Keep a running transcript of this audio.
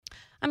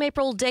I'm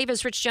April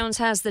Davis. Rich Jones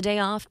has the day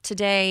off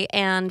today,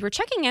 and we're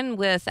checking in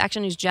with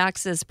Action News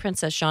Jax's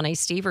Princess Jhane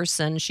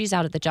Stepherson. She's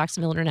out at the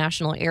Jacksonville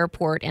International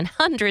Airport, and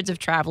hundreds of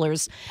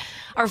travelers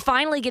are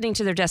finally getting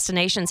to their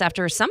destinations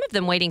after some of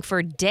them waiting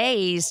for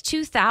days.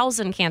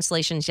 2,000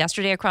 cancellations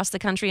yesterday across the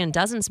country and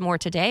dozens more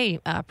today,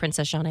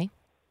 Princess Jhane.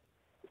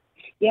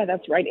 Yeah,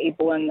 that's right,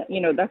 April. And,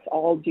 that's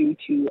all due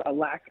to a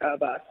lack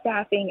of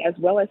staffing as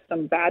well as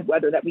some bad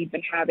weather that we've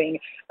been having,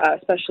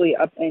 especially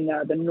up in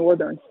the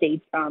northern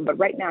states. But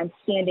right now I'm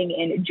standing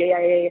in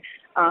JIA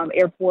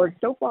airport.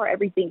 So far,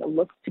 everything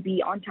looks to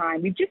be on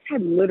time. We've just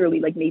had literally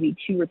like maybe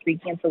 2 or 3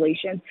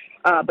 cancellations,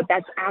 but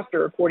that's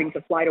after, according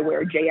to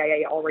FlightAware,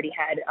 JIA already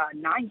had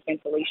 9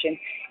 cancellations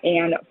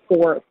and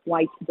 4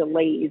 flight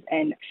delays.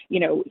 And,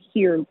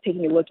 here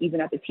taking a look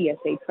even at the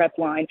TSA prep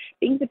line,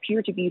 things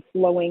appear to be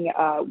flowing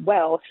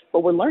well,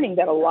 but we're learning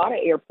that a lot of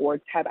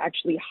airports have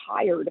actually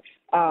hired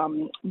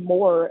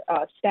more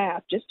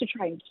staff just to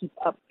try and keep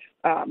up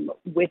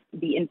with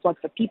the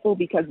influx of people,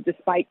 because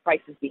despite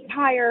prices being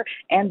higher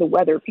and the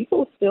weather,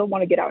 people still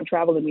want to get out and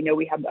travel. And we know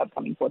we have the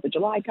upcoming 4th of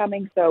July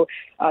coming. So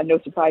no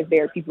surprise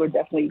there. People are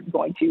definitely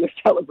going to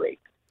celebrate.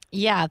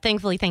 Yeah,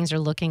 thankfully things are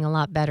looking a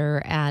lot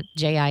better at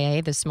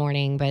JIA this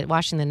morning, but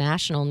watching the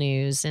national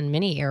news in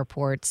many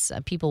airports,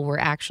 people were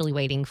actually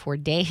waiting for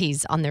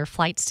days on their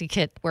flights to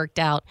get worked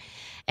out.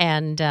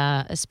 And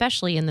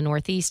especially in the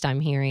Northeast,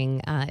 I'm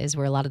hearing, is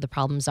where a lot of the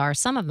problems are.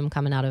 Some of them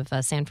coming out of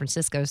San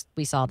Francisco,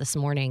 we saw this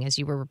morning as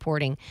you were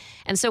reporting.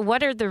 And so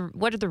what are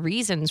the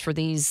reasons for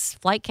these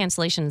flight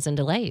cancellations and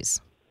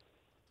delays?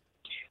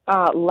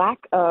 Lack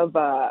of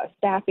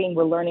staffing.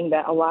 We're learning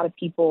that a lot of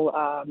people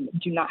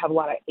do not have a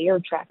lot of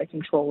air traffic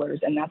controllers,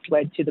 and that's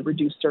led to the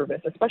reduced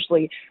service,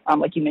 especially,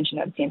 like you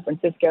mentioned, out of San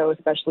Francisco,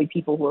 especially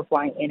people who are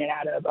flying in and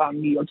out of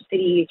New York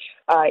City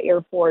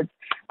airports.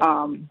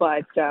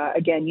 But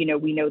again,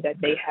 we know that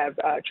they have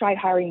tried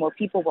hiring more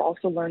people. We're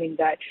also learning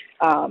that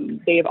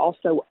they have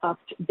also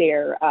upped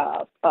their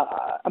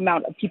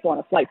amount of people on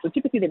a flight. So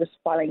typically they were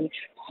flying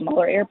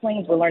smaller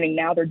airplanes. We're learning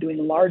now they're doing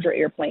larger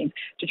airplanes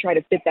to try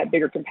to fit that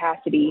bigger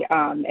capacity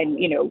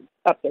and,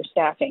 up their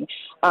staffing.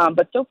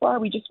 But so far,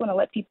 we just want to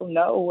let people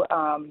know,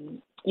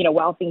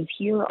 while things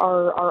here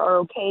are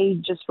okay,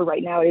 just for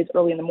right now, it is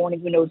early in the morning.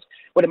 Who knows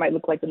what it might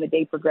look like when the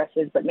day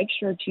progresses, but make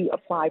sure to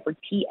apply for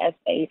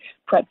TSA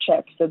prep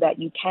checks so that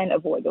you can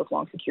avoid those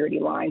long security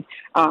lines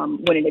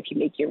when and if you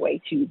make your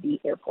way to the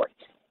airport.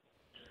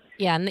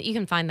 Yeah, and you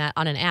can find that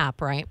on an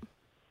app, right?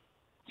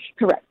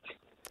 Correct.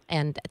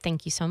 And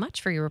thank you so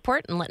much for your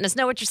report and letting us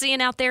know what you're seeing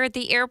out there at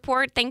the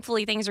airport.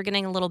 Thankfully, things are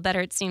getting a little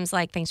better, it seems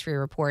like. Thanks for your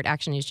report.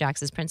 Action News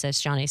Jax's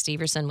Princess Jhane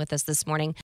Stepherson with us this morning.